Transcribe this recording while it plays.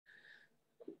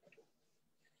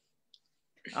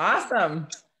Awesome.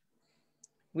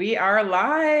 We are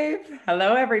live.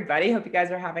 Hello, everybody. Hope you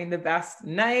guys are having the best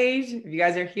night. If you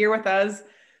guys are here with us,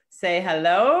 say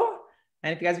hello.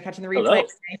 And if you guys are catching the replay, Hello.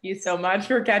 thank you so much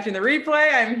for catching the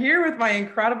replay. I'm here with my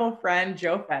incredible friend,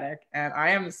 Joe Fettig, and I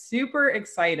am super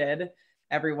excited,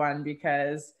 everyone,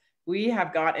 because we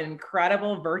have got an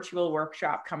incredible virtual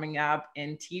workshop coming up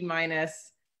in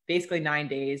T-minus basically 9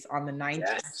 days on the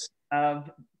 19th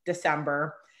of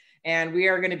December. And we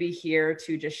are going to be here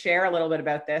to just share a little bit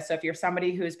about this. So if you're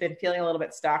somebody who's been feeling a little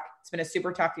bit stuck, it's been a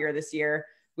super tough year this year.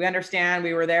 We understand.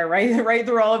 We were there right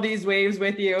through all of these waves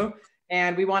with you.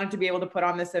 And we wanted to be able to put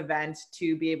on this event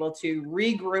to be able to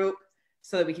regroup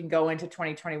so that we can go into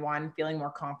 2021 feeling more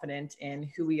confident in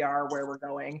who we are, where we're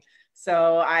going.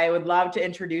 So I would love to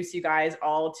introduce you guys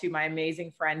all to my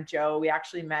amazing friend, Joe. We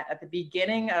actually met at the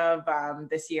beginning of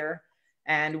this year.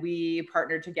 And we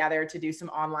partnered together to do some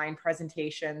online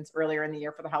presentations earlier in the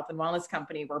year for the health and wellness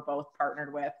company we're both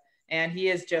partnered with. And he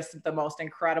is just the most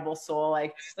incredible soul.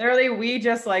 Like literally, we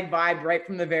just like vibed right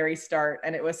from the very start.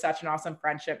 And it was such an awesome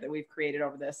friendship that we've created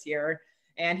over this year.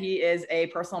 And he is a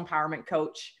personal empowerment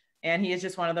coach. And he is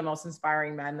just one of the most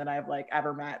inspiring men that I've like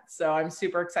ever met. So I'm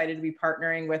super excited to be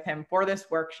partnering with him for this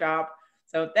workshop.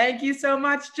 So thank you so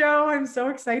much, Joe. I'm so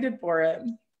excited for it.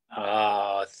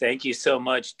 Oh, thank you so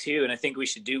much too. And I think we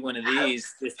should do one of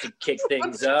these just to kick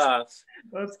things off.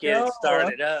 Let's get go. it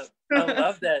started up. I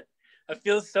love that. I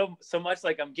feel so much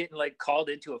like I'm getting like called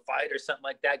into a fight or something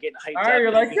like that, getting hyped up.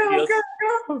 You're like,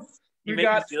 go. You make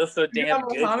me feel so damn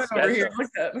good and special. Over here.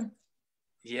 Look at it.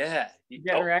 Yeah.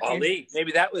 Ali,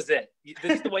 maybe that was it.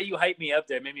 This is the way you hyped me up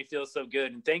there. It made me feel so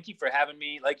good. And thank you for having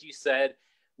me. Like you said,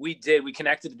 we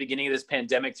connected at the beginning of this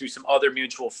pandemic through some other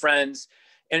mutual friends.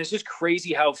 And it's just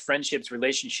crazy how friendships,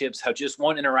 relationships, how just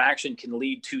one interaction can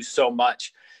lead to so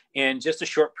much. In just a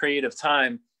short period of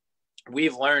time,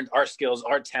 we've learned our skills,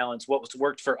 our talents, what's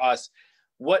worked for us,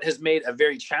 what has made a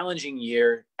very challenging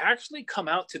year actually come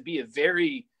out to be a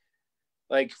very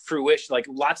like fruition, like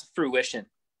lots of fruition,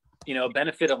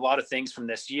 benefit a lot of things from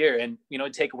this year and,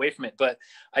 take away from it. But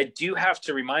I do have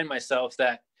to remind myself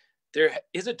that there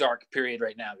is a dark period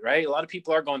right now, right? A lot of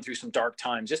people are going through some dark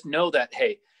times. Just know that,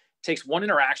 hey, takes one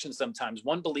interaction sometimes,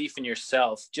 one belief in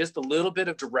yourself, just a little bit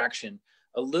of direction,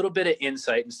 a little bit of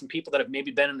insight, and some people that have maybe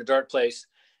been in a dark place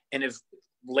and have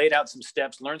laid out some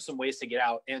steps, learned some ways to get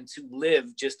out and to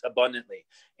live just abundantly.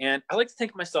 And I like to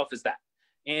think of myself as that,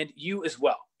 and you as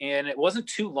well. And it wasn't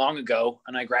too long ago,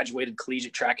 and I graduated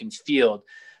collegiate track and field,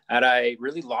 that I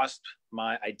really lost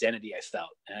my identity, I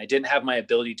felt. And I didn't have my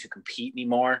ability to compete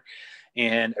anymore.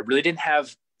 And I really didn't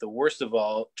have, the worst of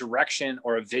all, direction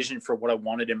or a vision for what I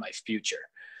wanted in my future.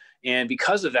 And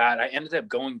because of that, I ended up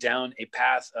going down a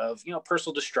path of,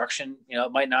 personal destruction.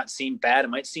 It might not seem bad. It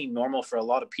might seem normal for a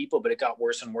lot of people, but it got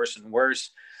worse and worse and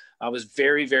worse. I was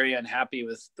very, very unhappy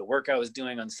with the work I was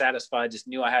doing, unsatisfied, just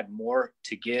knew I had more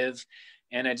to give.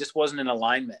 And I just wasn't in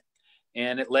alignment.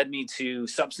 And it led me to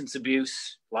substance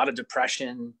abuse, a lot of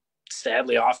depression,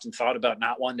 sadly, often thought about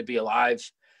not wanting to be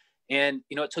alive. And,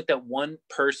 it took that one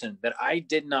person that I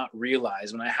did not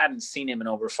realize when I hadn't seen him in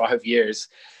over 5 years,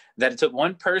 that it took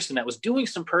one person that was doing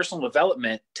some personal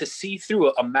development to see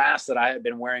through a mask that I had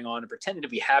been wearing on and pretending to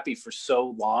be happy for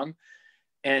so long,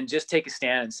 and just take a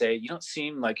stand and say, you don't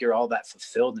seem like you're all that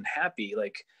fulfilled and happy.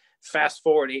 Like fast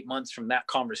forward 8 months from that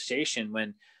conversation,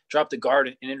 when dropped the guard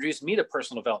and introduced me to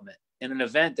personal development in an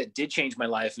event that did change my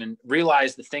life, and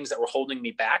realized the things that were holding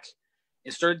me back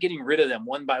and started getting rid of them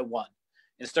one by one,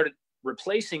 and started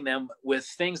replacing them with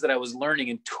things that I was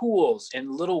learning and tools and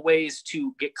little ways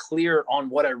to get clear on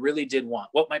what I really did want,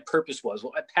 what my purpose was,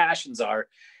 what my passions are,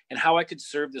 and how I could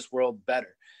serve this world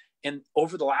better. And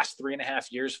over the last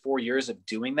 3.5 years, 4 years of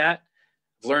doing that,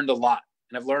 I've learned a lot.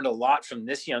 And I've learned a lot from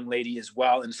this young lady as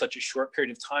well in such a short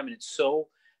period of time. And it's so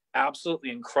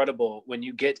absolutely incredible when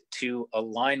you get to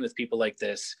align with people like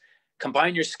this,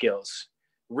 combine your skills,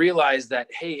 realize that,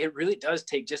 hey, it really does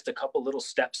take just a couple little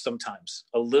steps sometimes,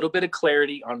 a little bit of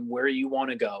clarity on where you want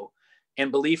to go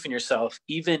and belief in yourself,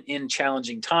 even in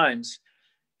challenging times.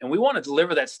 And we want to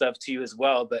deliver that stuff to you as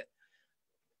well. But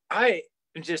I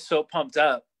am just so pumped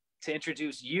up to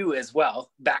introduce you as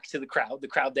well back to the crowd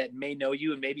that may know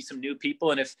you and maybe some new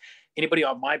people. And if anybody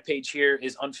on my page here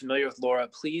is unfamiliar with Laura,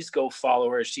 please go follow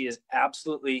her. She is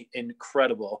absolutely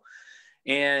incredible.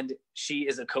 And she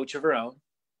is a coach of her own.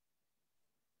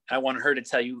 I want her to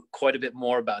tell you quite a bit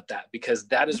more about that, because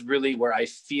that is really where I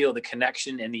feel the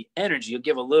connection and the energy. You'll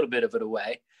give a little bit of it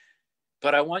away,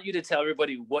 but I want you to tell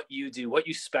everybody what you do, what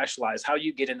you specialize, how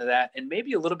you get into that, and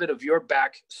maybe a little bit of your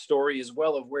backstory as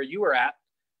well, of where you were at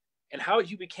and how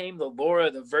you became the Laura,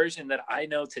 the version that I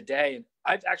know today. And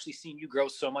I've actually seen you grow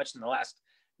so much in the last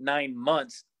 9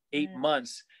 months, 8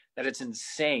 months, that it's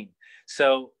insane.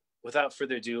 So without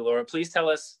further ado, Laura, please tell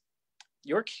us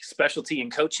your specialty in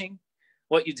coaching,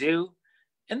 what you do,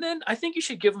 and then I think you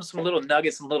should give them some little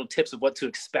nuggets and little tips of what to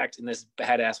expect in this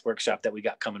badass workshop that we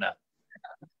got coming up.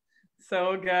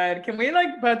 So good. Can we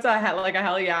like put a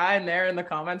hell yeah in there in the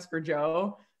comments for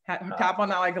Joe? Tap on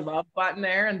that like love button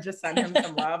there and just send him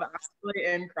some love. Absolutely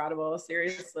incredible,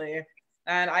 seriously.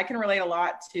 And I can relate a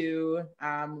lot to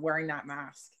wearing that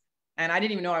mask. And I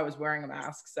didn't even know I was wearing a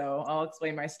mask, so I'll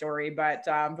explain my story. But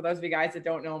for those of you guys that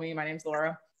don't know me, my name's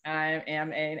Laura. I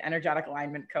am an energetic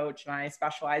alignment coach, and I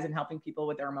specialize in helping people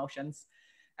with their emotions.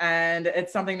 And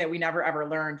it's something that we never ever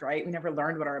learned, right? We never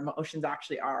learned what our emotions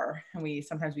actually are. And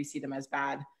sometimes we see them as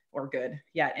bad or good.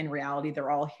 Yet in reality,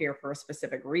 they're all here for a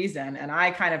specific reason. And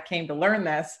I kind of came to learn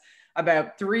this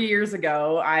about 3 years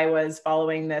ago. I was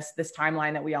following this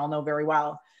timeline that we all know very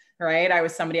well, right? I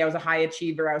was a high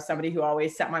achiever. I was somebody who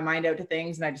always set my mind out to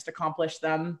things and I just accomplished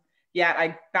them. Yet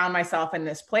I found myself in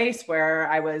this place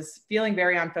where I was feeling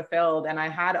very unfulfilled, and I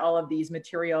had all of these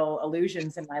material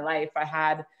illusions in my life. I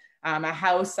had a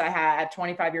house. At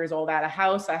 25 years old, I had a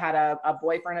house. I had a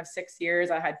boyfriend of 6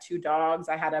 years. I had 2 dogs.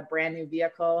 I had a brand new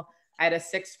vehicle. I had a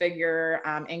 6-figure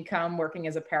income working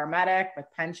as a paramedic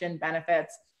with pension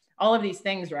benefits, all of these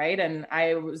things, right? And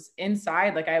I was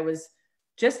inside, like I was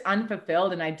just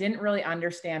unfulfilled, and I didn't really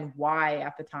understand why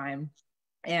at the time.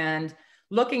 And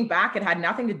looking back, it had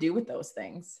nothing to do with those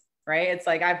things, right? It's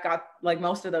like I've got like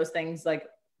most of those things like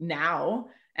now.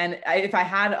 And if I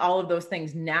had all of those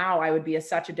things now, I would be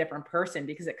such a different person,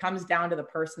 because it comes down to the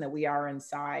person that we are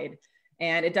inside.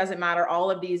 And it doesn't matter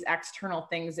all of these external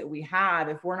things that we have.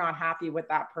 If we're not happy with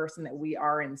that person that we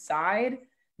are inside,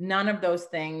 none of those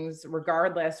things,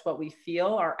 regardless what we feel,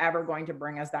 are ever going to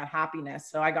bring us that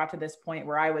happiness. So I got to this point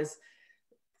where I was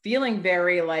feeling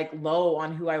very like low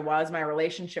on who I was. My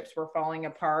relationships were falling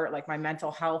apart. Like my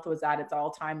mental health was at its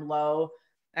all-time low.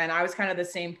 And I was kind of the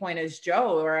same point as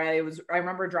Joe, where I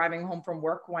remember driving home from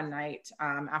work one night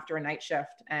after a night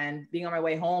shift, and being on my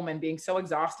way home and being so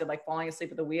exhausted, like falling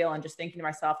asleep at the wheel, and just thinking to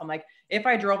myself, I'm like, if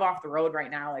I drove off the road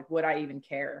right now, like, would I even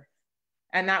care?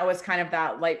 And that was kind of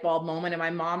that light bulb moment. And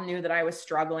my mom knew that I was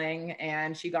struggling,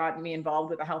 and she got me involved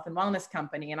with a health and wellness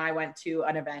company. And I went to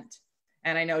an event.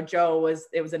 And I know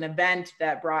it was an event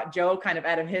that brought Joe kind of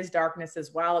out of his darkness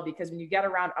as well, because when you get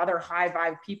around other high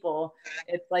vibe people,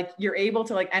 it's like you're able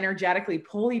to like energetically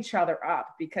pull each other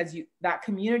up, because that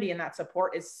community and that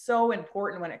support is so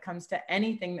important when it comes to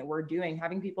anything that we're doing.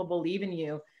 Having people believe in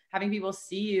you, having people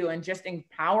see you, and just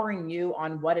empowering you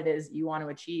on what it is you want to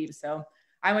achieve. So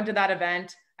I went to that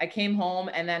event, I came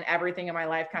home, and then everything in my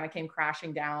life kind of came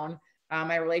crashing down.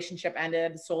 My relationship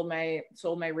ended, sold my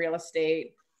real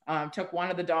estate. Took one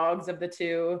of the dogs of the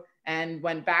 2 and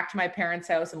went back to my parents'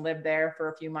 house and lived there for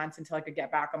a few months until I could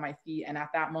get back on my feet. And at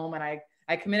that moment,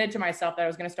 I committed to myself that I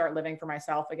was going to start living for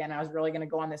myself again. I was really going to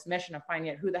go on this mission of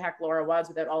finding out who the heck Laura was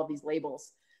without all of these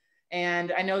labels.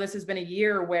 And I know this has been a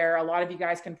year where a lot of you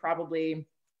guys can probably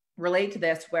relate to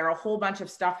this, where a whole bunch of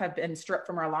stuff have been stripped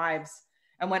from our lives.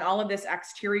 And when all of this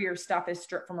exterior stuff is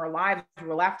stripped from our lives,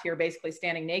 we're left here basically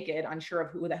standing naked, unsure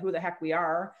of who the heck we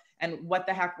are and what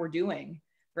the heck we're doing.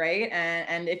 Right.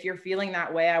 And if you're feeling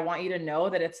that way, I want you to know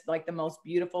that it's like the most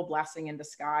beautiful blessing in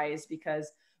disguise, because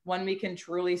when we can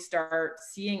truly start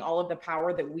seeing all of the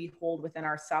power that we hold within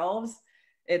ourselves,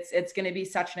 it's going to be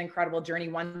such an incredible journey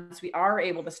once we are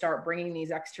able to start bringing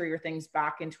these exterior things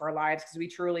back into our lives,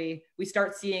 because we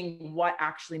start seeing what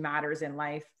actually matters in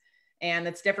life. And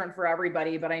it's different for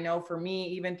everybody. But I know for me,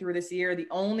 even through this year, the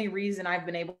only reason I've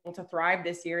been able to thrive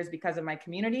this year is because of my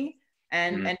community.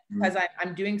 And because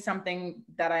I'm doing something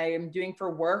that I am doing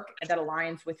for work that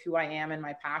aligns with who I am and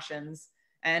my passions,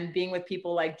 and being with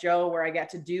people like Joe, where I get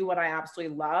to do what I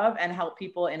absolutely love and help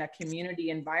people in a community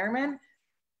environment.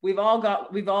 We've all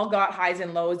got highs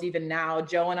and lows. Even now,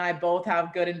 Joe and I both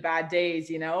have good and bad days.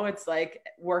 You know, it's like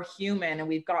we're human and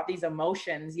we've got these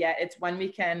emotions, yet it's when we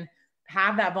can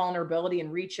have that vulnerability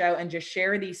and reach out and just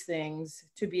share these things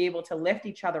to be able to lift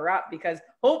each other up, because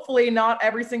hopefully not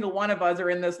every single one of us are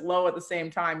in this low at the same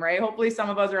time, right? Hopefully some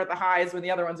of us are at the highs when the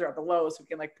other ones are at the lows, so we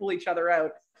can like pull each other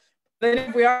out. Then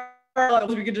if we are,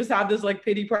 we could just have this like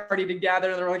pity party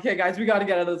together, and they're like, hey guys, we got to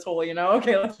get out of this hole, you know?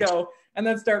 Okay, let's go. And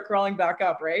then start crawling back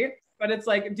up, right? But it's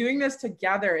like doing this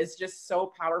together is just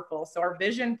so powerful. So our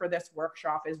vision for this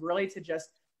workshop is really to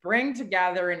just bring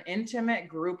together an intimate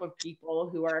group of people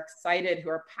who are excited, who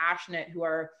are passionate, who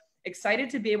are excited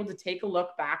to be able to take a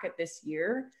look back at this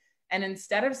year And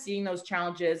instead of seeing those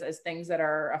challenges as things that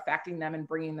are affecting them and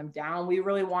bringing them down, we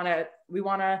really want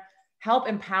to help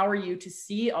empower you to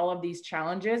see all of these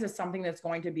challenges as something that's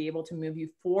going to be able to move you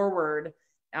forward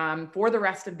for the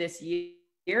rest of this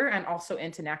year and also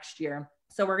into next year.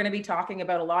 So we're going to be talking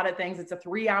about a lot of things. It's a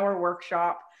 3-hour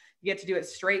workshop. You get to do it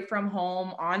straight from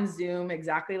home on Zoom,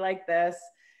 exactly like this.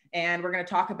 And we're going to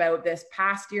talk about this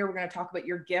past year. We're going to talk about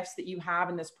your gifts that you have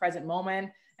in this present moment.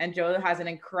 And Joe has an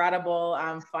incredible,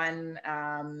 fun,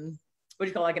 what do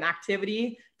you call it, like an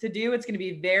activity to do. It's going to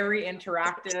be very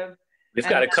interactive. We've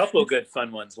got a couple of good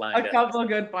fun ones lined up. A couple of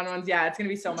good fun ones. Yeah, it's going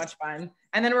to be so much fun.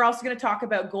 And then we're also going to talk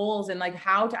about goals and like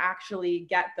how to actually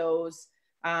get those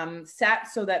set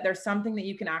so that there's something that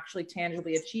you can actually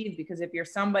tangibly achieve. Because if you're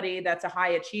somebody that's a high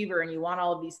achiever and you want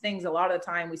all of these things, a lot of the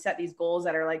time we set these goals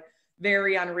that are like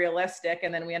very unrealistic,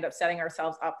 and then we end up setting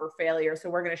ourselves up for failure. So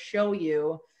we're going to show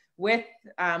you with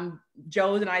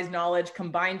Joe's and I's knowledge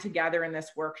combined together in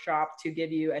this workshop to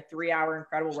give you a 3-hour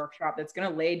incredible workshop that's going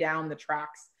to lay down the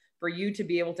tracks for you to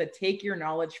be able to take your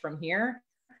knowledge from here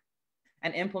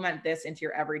and implement this into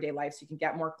your everyday life so you can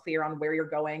get more clear on where you're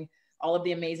going, all of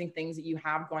the amazing things that you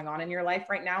have going on in your life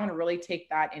right now, and really take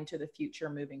that into the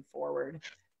future moving forward.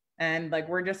 And like,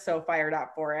 we're just so fired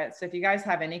up for it. So if you guys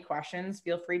have any questions,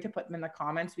 feel free to put them in the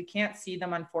comments. We can't see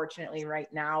them, unfortunately,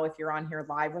 right now if you're on here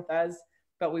live with us,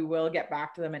 but we will get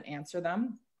back to them and answer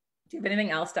them. Do you have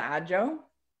anything else to add, Joe?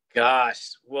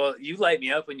 Gosh, well, you light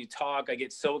me up when you talk. I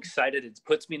get so excited. It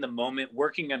puts me in the moment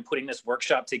working on putting this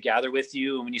workshop together with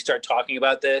you. And when you start talking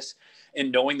about this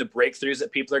and knowing the breakthroughs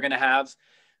that people are going to have.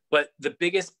 But the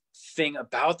biggest thing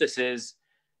about this is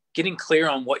getting clear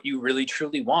on what you really,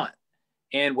 truly want.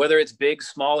 And whether it's big,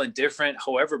 small, and different,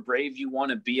 however brave you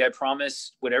want to be, I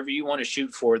promise, whatever you want to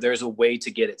shoot for, there's a way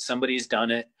to get it. Somebody's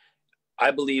done it.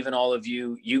 I believe in all of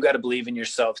you. You got to believe in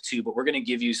yourself too. But we're going to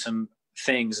give you some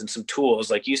things and some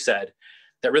tools, like you said,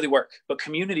 that really work. But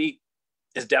community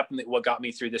is definitely what got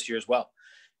me through this year as well.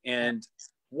 And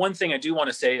one thing I do want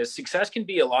to say is success can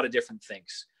be a lot of different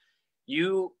things.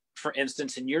 You, for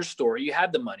instance, in your story, you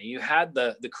had the money, you had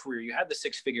the career, you had the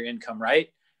 6-figure income, right?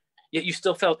 Yet you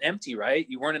still felt empty, right?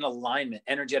 You weren't in alignment,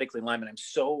 energetically alignment. I'm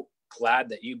so glad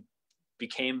that you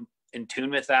became in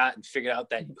tune with that and figured out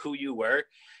that who you were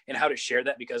and how to share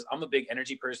that, because I'm a big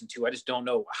energy person too. I just don't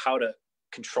know how to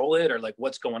control it or like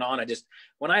what's going on.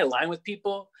 When I align with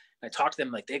people and I talk to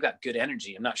them, like they've got good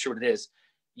energy. I'm not sure what it is.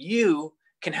 You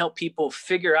can help people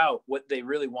figure out what they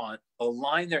really want,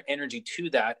 align their energy to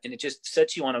that. And it just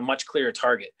sets you on a much clearer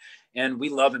target. And we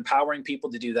love empowering people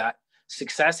to do that.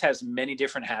 Success has many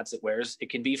different hats it wears. It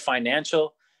can be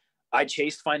financial. I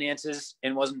chased finances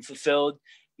and wasn't fulfilled.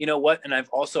 You know what? And I've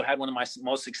also had one of my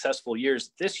most successful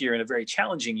years this year in a very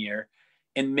challenging year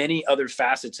in many other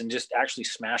facets, and just actually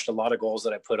smashed a lot of goals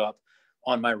that I put up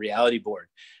on my reality board.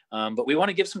 But we want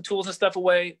to give some tools and stuff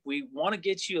away. We want to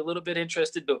get you a little bit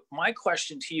interested. But my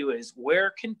question to you is,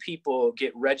 where can people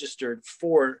get registered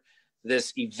for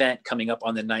this event coming up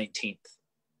on the 19th?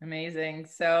 Amazing.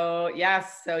 So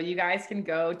yes, so you guys can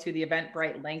go to the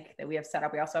Eventbrite link that we have set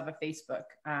up. We also have a Facebook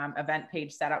event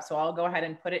page set up. So I'll go ahead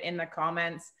and put it in the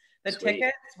comments. The Sweet.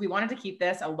 Tickets, we wanted to keep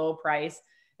this a low price.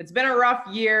 It's been a rough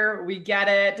year. We get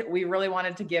it. We really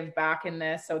wanted to give back in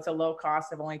this. So it's a low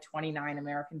cost of only 29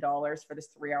 American dollars for this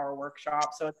 3-hour workshop.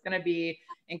 So it's going to be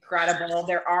incredible.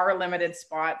 There are limited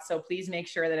spots. So please make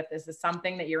sure that if this is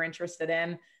something that you're interested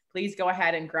in, please go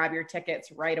ahead and grab your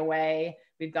tickets right away.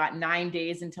 We've got 9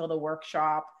 days until the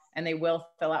workshop, and they will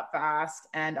fill up fast.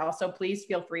 And also, please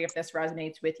feel free, if this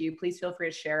resonates with you, please feel free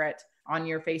to share it on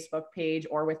your Facebook page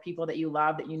or with people that you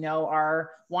love, that you know are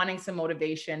wanting some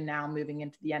motivation now moving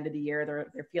into the end of the year.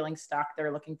 They're feeling stuck.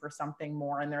 They're looking for something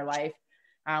more in their life.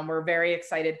 We're very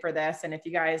excited for this. And if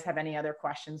you guys have any other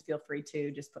questions, feel free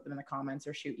to just put them in the comments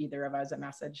or shoot either of us a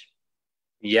message.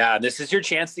 Yeah, this is your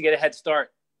chance to get a head start.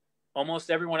 Almost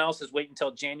everyone else is waiting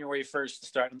until January 1st to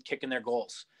start kicking their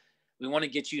goals. We want to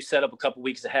get you set up a couple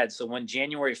weeks ahead. So when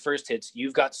January 1st hits,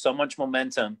 you've got so much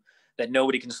momentum that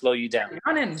nobody can slow you down.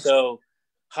 So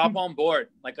hop on board.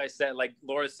 Like I said, like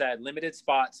Laura said, limited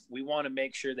spots. We want to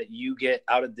make sure that you get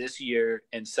out of this year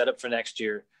and set up for next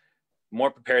year more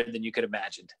prepared than you could have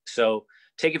imagined. So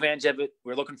take advantage of it.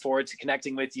 We're looking forward to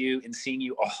connecting with you and seeing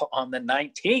you all on the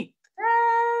 19th.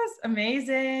 Yes,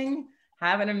 amazing.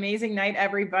 Have an amazing night,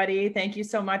 everybody. Thank you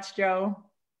so much, Joe.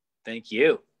 Thank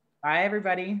you. Bye,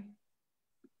 everybody.